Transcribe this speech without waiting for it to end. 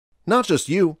Not just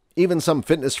you, even some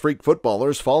fitness freak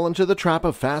footballers fall into the trap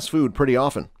of fast food pretty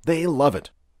often. They love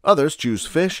it. Others choose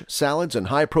fish, salads, and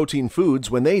high-protein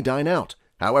foods when they dine out.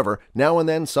 However, now and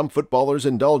then some footballers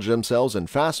indulge themselves in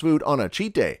fast food on a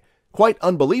cheat day. Quite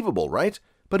unbelievable, right?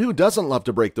 But who doesn't love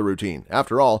to break the routine?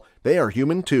 After all, they are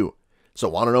human too. So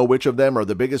want to know which of them are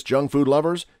the biggest junk food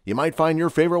lovers? You might find your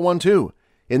favorite one too.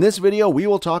 In this video, we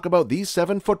will talk about these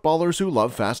 7 footballers who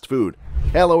love fast food.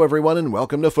 Hello everyone and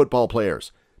welcome to Football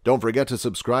Players. Don't forget to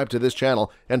subscribe to this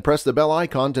channel and press the bell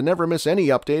icon to never miss any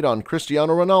update on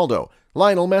Cristiano Ronaldo,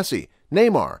 Lionel Messi,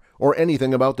 Neymar, or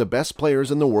anything about the best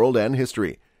players in the world and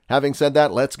history. Having said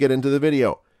that, let's get into the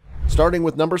video. Starting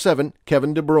with number 7,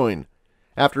 Kevin De Bruyne.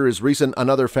 After his recent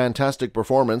another fantastic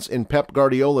performance in Pep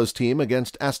Guardiola's team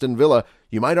against Aston Villa,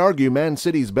 you might argue Man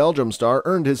City's Belgium star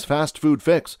earned his fast food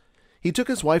fix. He took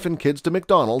his wife and kids to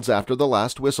McDonald's after the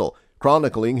last whistle,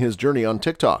 chronicling his journey on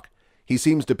TikTok. He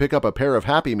seems to pick up a pair of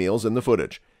Happy Meals in the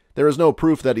footage. There is no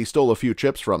proof that he stole a few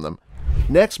chips from them.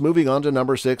 Next, moving on to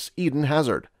number 6, Eden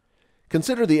Hazard.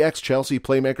 Consider the ex-Chelsea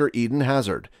playmaker Eden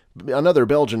Hazard, another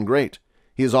Belgian great.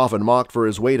 He is often mocked for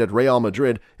his weight at Real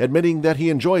Madrid, admitting that he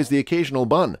enjoys the occasional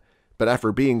bun. But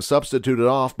after being substituted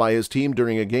off by his team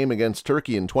during a game against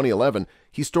Turkey in 2011,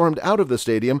 he stormed out of the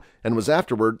stadium and was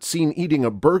afterward seen eating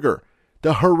a burger.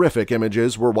 The horrific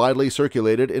images were widely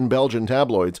circulated in Belgian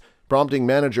tabloids, prompting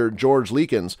manager George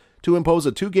Leekens to impose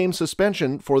a 2-game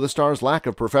suspension for the star's lack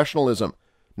of professionalism.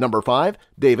 Number 5,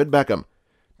 David Beckham.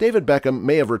 David Beckham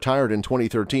may have retired in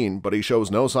 2013, but he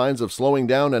shows no signs of slowing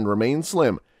down and remains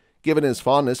slim. Given his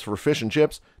fondness for fish and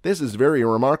chips, this is very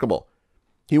remarkable.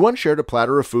 He once shared a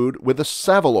platter of food with a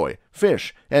Savoy,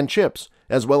 fish, and chips,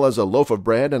 as well as a loaf of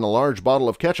bread and a large bottle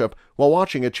of ketchup while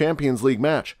watching a Champions League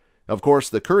match. Of course,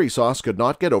 the curry sauce could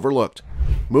not get overlooked.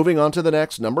 Moving on to the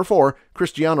next, number 4,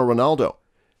 Cristiano Ronaldo.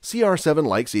 CR7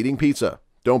 likes eating pizza.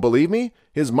 Don't believe me?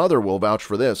 His mother will vouch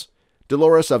for this.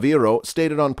 Dolores Aveiro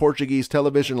stated on Portuguese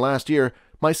television last year,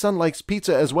 "My son likes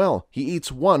pizza as well. He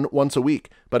eats one once a week,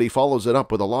 but he follows it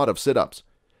up with a lot of sit-ups."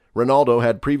 Ronaldo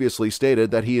had previously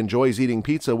stated that he enjoys eating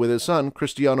pizza with his son,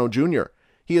 Cristiano Jr.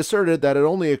 He asserted that it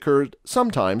only occurred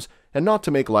sometimes and not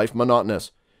to make life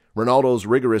monotonous. Ronaldo's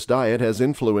rigorous diet has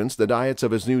influenced the diets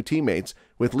of his new teammates,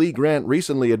 with Lee Grant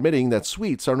recently admitting that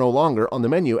sweets are no longer on the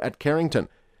menu at Carrington.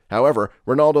 However,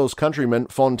 Ronaldo's countryman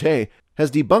Fonte has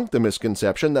debunked the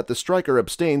misconception that the striker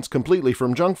abstains completely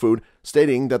from junk food,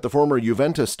 stating that the former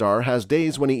Juventus star has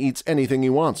days when he eats anything he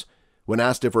wants. When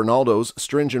asked if Ronaldo's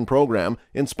stringent program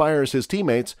inspires his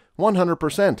teammates,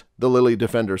 100%, the Lille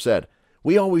defender said.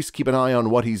 "We always keep an eye on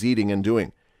what he's eating and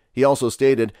doing." He also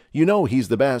stated, "You know he's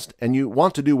the best, and you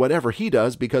want to do whatever he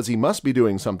does because he must be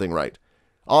doing something right."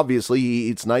 Obviously, he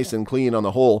eats nice and clean on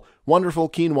the whole, wonderful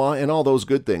quinoa and all those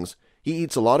good things. He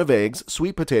eats a lot of eggs,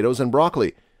 sweet potatoes, and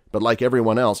broccoli. But like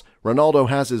everyone else, Ronaldo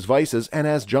has his vices and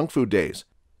has junk food days.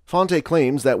 Fonte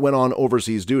claims that when on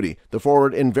overseas duty, the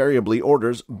forward invariably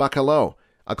orders bacalhau,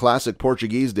 a classic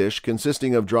Portuguese dish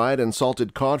consisting of dried and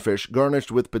salted codfish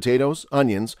garnished with potatoes,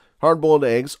 onions, hard-boiled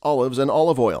eggs, olives, and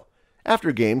olive oil.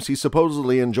 After games, he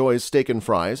supposedly enjoys steak and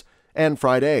fries and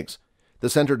fried eggs.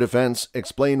 The center defense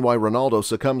explained why Ronaldo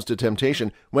succumbs to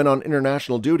temptation when on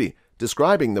international duty,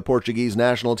 describing the Portuguese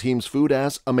national team's food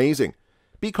as amazing.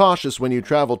 "Be cautious when you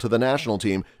travel to the national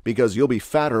team because you'll be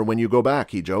fatter when you go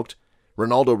back," he joked.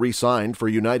 Ronaldo re-signed for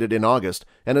United in August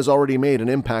and has already made an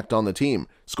impact on the team,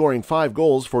 scoring 5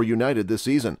 goals for United this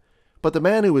season. But the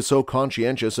man who is so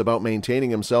conscientious about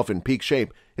maintaining himself in peak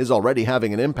shape is already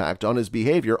having an impact on his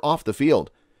behavior off the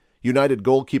field. United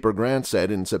goalkeeper Grant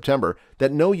said in September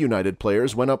that no United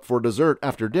players went up for dessert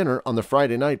after dinner on the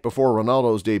Friday night before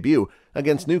Ronaldo's debut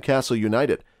against Newcastle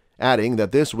United, adding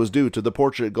that this was due to the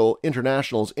Portugal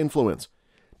international's influence.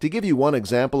 To give you one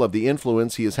example of the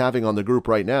influence he is having on the group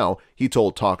right now, he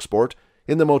told TalkSport,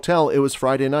 "In the motel it was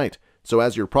Friday night. So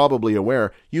as you're probably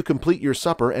aware, you complete your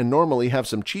supper and normally have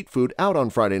some cheat food out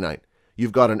on Friday night.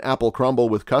 You've got an apple crumble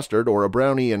with custard or a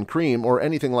brownie and cream or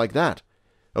anything like that."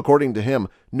 According to him,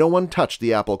 no one touched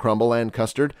the apple crumble and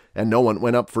custard, and no one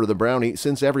went up for the brownie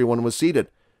since everyone was seated.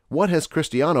 What has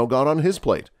Cristiano got on his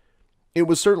plate? It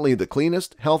was certainly the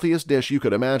cleanest, healthiest dish you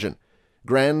could imagine.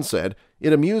 Gran said,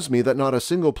 "It amused me that not a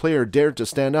single player dared to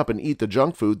stand up and eat the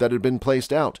junk food that had been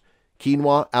placed out.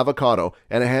 Quinoa, avocado,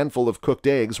 and a handful of cooked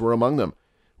eggs were among them."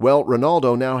 Well,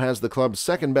 Ronaldo now has the club's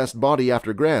second-best body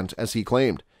after Grant, as he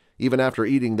claimed. Even after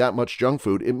eating that much junk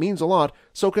food, it means a lot,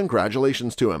 so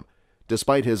congratulations to him.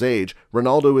 Despite his age,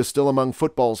 Ronaldo is still among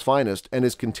football's finest, and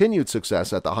his continued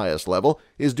success at the highest level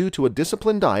is due to a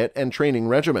disciplined diet and training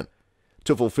regimen.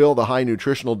 To fulfill the high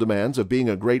nutritional demands of being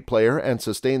a great player and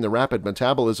sustain the rapid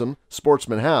metabolism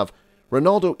sportsmen have,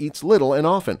 Ronaldo eats little and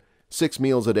often, 6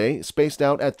 meals a day, spaced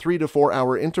out at 3 to 4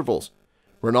 hour intervals.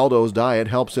 Ronaldo's diet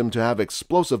helps him to have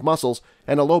explosive muscles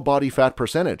and a low body fat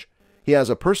percentage. He has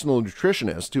a personal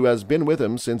nutritionist who has been with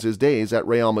him since his days at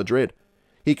Real Madrid.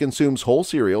 He consumes whole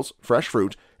cereals, fresh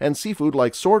fruit, and seafood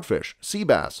like swordfish, sea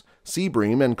bass, sea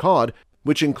bream, and cod,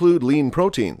 which include lean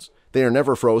proteins. They are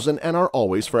never frozen and are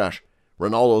always fresh.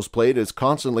 Ronaldo's plate is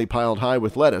constantly piled high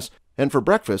with lettuce, and for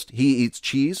breakfast he eats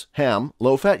cheese, ham,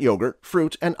 low-fat yogurt,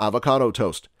 fruit, and avocado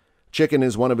toast. Chicken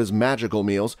is one of his magical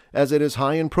meals, as it is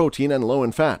high in protein and low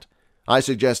in fat. I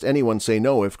suggest anyone say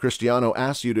no if Cristiano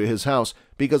asks you to his house,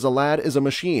 because a lad is a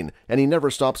machine and he never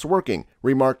stops working,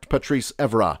 remarked Patrice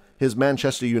Evra, his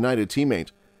Manchester United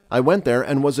teammate. I went there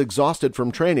and was exhausted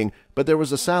from training, but there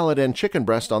was a salad and chicken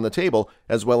breast on the table,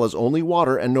 as well as only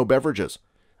water and no beverages.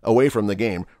 Away from the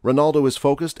game, Ronaldo is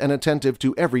focused and attentive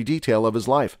to every detail of his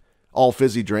life. All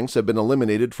fizzy drinks have been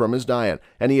eliminated from his diet,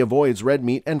 and he avoids red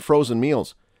meat and frozen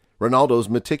meals. Ronaldo's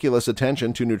meticulous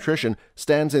attention to nutrition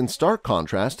stands in stark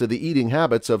contrast to the eating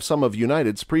habits of some of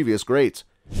United's previous greats.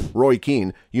 Roy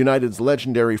Keane, United's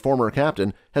legendary former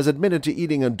captain, has admitted to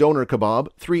eating a doner kebab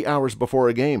 3 hours before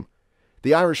a game.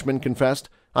 The Irishman confessed,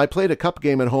 "I played a cup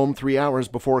game at home 3 hours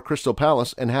before Crystal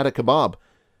Palace and had a kebab."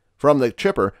 From the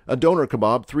chipper, a doner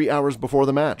kebab 3 hours before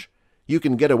the match. You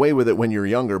can get away with it when you're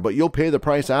younger, but you'll pay the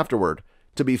price afterward.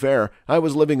 To be fair, I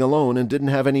was living alone and didn't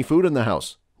have any food in the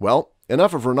house. Well,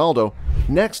 enough of Ronaldo.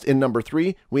 Next, in number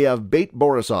 3, we have Bate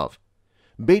Borisov.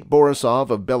 Bate Borisov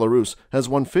of Belarus has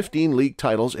won 15 league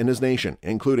titles in his nation,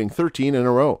 including 13 in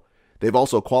a row. They've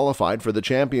also qualified for the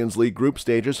Champions League group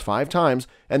stages 5 times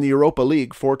and the Europa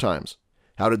League 4 times.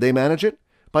 How did they manage it?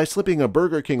 By slipping a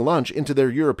Burger King lunch into their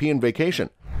European vacation.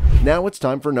 Now it's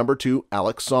time for number 2,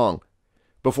 Alex Song.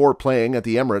 Before playing at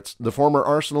the Emirates, the former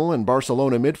Arsenal and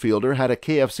Barcelona midfielder had a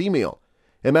KFC meal.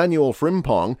 Emmanuel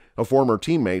Frimpong, a former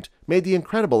teammate, made the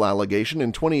incredible allegation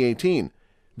in 2018.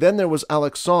 Then there was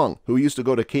Alex Song, who used to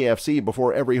go to KFC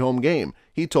before every home game.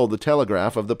 He told The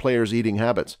Telegraph of the players' eating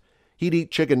habits. He'd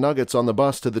eat chicken nuggets on the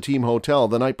bus to the team hotel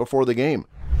the night before the game.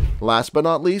 Last but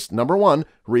not least, number 1,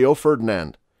 Rio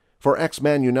Ferdinand. For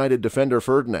ex-Man United defender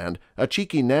Ferdinand, a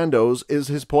cheeky Nando's is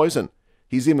his poison.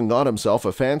 He's even got himself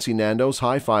a fancy Nando's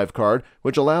high-five card,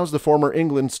 which allows the former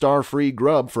England star free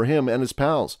grub for him and his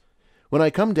pals. "When I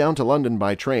come down to London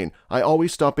by train, I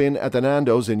always stop in at the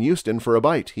Nando's in Euston for a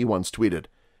bite," he once tweeted.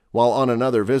 While on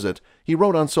another visit, he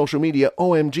wrote on social media,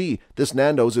 "OMG, this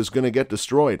Nando's is going to get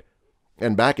destroyed."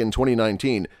 And back in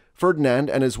 2019, Ferdinand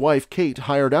and his wife Kate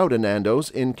hired out a Nando's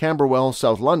in Camberwell,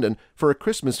 South London for a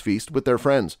Christmas feast with their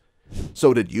friends.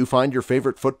 So did you find your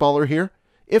favorite footballer here?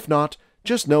 If not,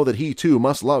 just know that he too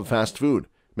must love fast food.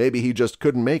 Maybe he just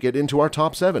couldn't make it into our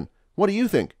top 7. What do you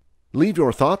think? Leave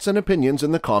your thoughts and opinions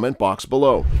in the comment box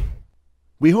below.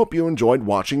 We hope you enjoyed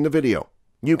watching the video.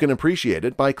 You can appreciate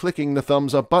it by clicking the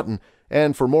thumbs up button,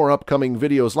 and for more upcoming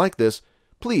videos like this,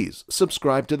 please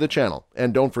subscribe to the channel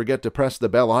and don't forget to press the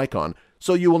bell icon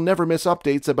so you will never miss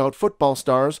updates about football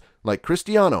stars like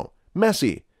Cristiano,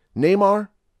 Messi, Neymar,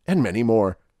 and many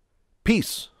more.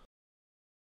 Peace.